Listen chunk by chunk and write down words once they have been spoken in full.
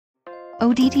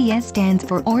ODTS stands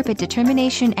for Orbit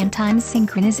Determination and Time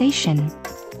Synchronization.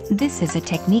 This is a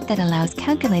technique that allows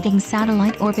calculating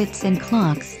satellite orbits and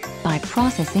clocks by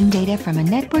processing data from a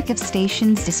network of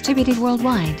stations distributed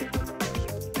worldwide.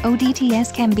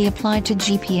 ODTS can be applied to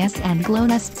GPS and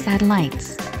GLONASS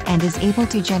satellites, and is able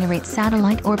to generate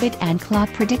satellite orbit and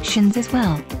clock predictions as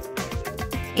well.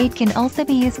 It can also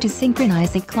be used to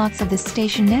synchronize the clocks of the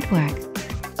station network.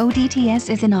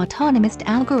 ODTS is an autonomous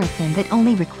algorithm that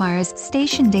only requires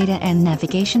station data and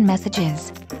navigation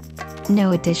messages.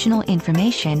 No additional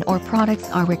information or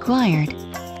products are required.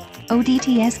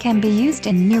 ODTS can be used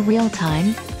in near real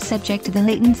time, subject to the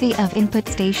latency of input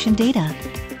station data.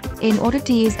 In order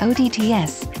to use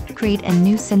ODTS, create a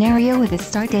new scenario with a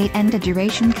start date and a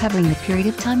duration covering the period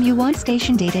of time you want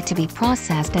station data to be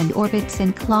processed and orbits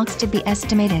and clocks to be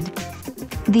estimated.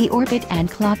 The orbit and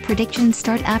clock predictions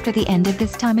start after the end of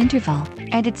this time interval,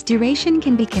 and its duration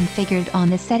can be configured on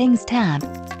the Settings tab.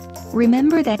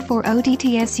 Remember that for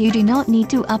ODTS you do not need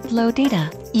to upload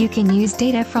data. You can use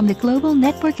data from the global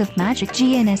network of Magic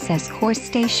GNSS core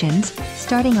stations,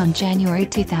 starting on January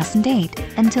 2008,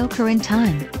 until current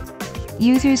time.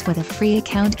 Users with a free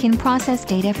account can process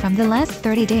data from the last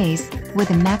 30 days,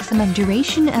 with a maximum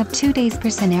duration of 2 days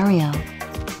per scenario.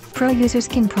 Pro users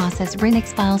can process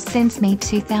rinex files since May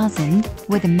 2000,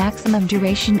 with a maximum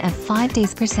duration of 5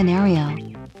 days per scenario.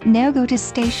 Now go to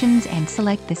Stations and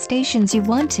select the stations you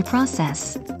want to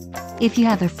process. If you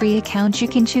have a free account, you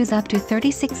can choose up to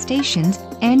 36 stations,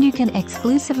 and you can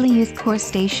exclusively use core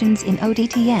stations in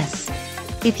ODTS.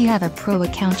 If you have a Pro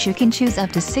account, you can choose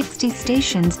up to 60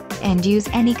 stations, and use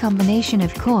any combination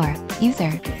of core,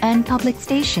 user, and public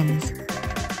stations.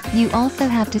 You also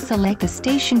have to select a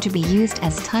station to be used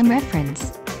as time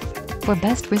reference. For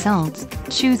best results,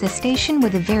 choose a station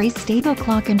with a very stable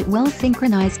clock and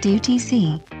well-synchronized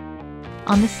UTC.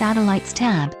 On the Satellites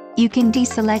tab, you can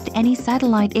deselect any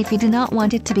satellite if you do not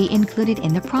want it to be included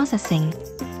in the processing.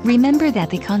 Remember that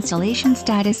the constellation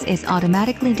status is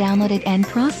automatically downloaded and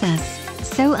processed,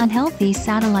 so unhealthy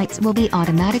satellites will be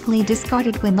automatically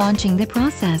discarded when launching the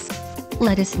process.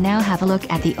 Let us now have a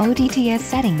look at the ODTS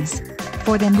settings.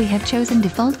 For them we have chosen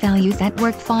default values that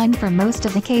work fine for most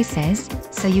of the cases,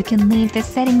 so you can leave the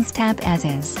Settings tab as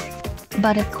is.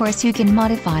 But of course you can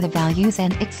modify the values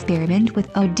and experiment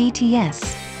with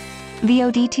ODTS. The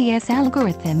ODTS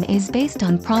algorithm is based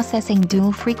on processing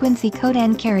dual frequency code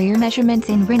and carrier measurements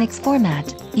in rinex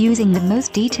format, using the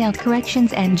most detailed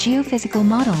corrections and geophysical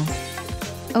models.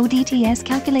 ODTS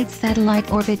calculates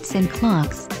satellite orbits and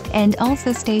clocks, and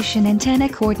also station antenna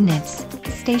coordinates,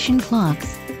 station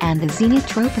clocks, and the zenith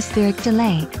tropospheric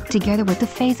delay, together with the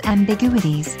phase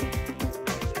ambiguities.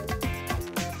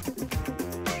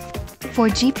 For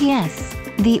GPS,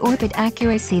 the orbit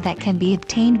accuracy that can be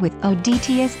obtained with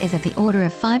ODTS is of the order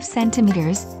of 5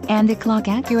 centimeters, and the clock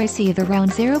accuracy of around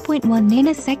 0.1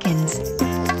 nanoseconds.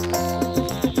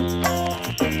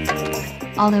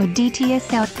 All ODTS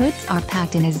outputs are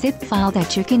packed in a zip file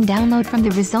that you can download from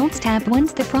the Results tab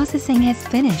once the processing has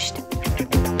finished.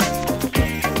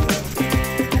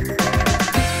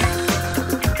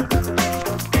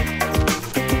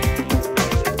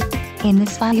 In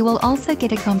this file you will also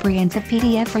get a comprehensive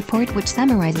PDF report which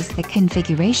summarizes the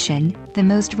configuration, the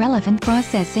most relevant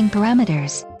processing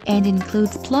parameters, and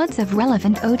includes plots of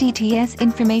relevant ODTS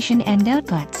information and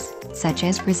outputs, such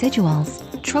as residuals,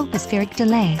 tropospheric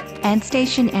delay, and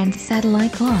station and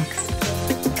satellite clocks.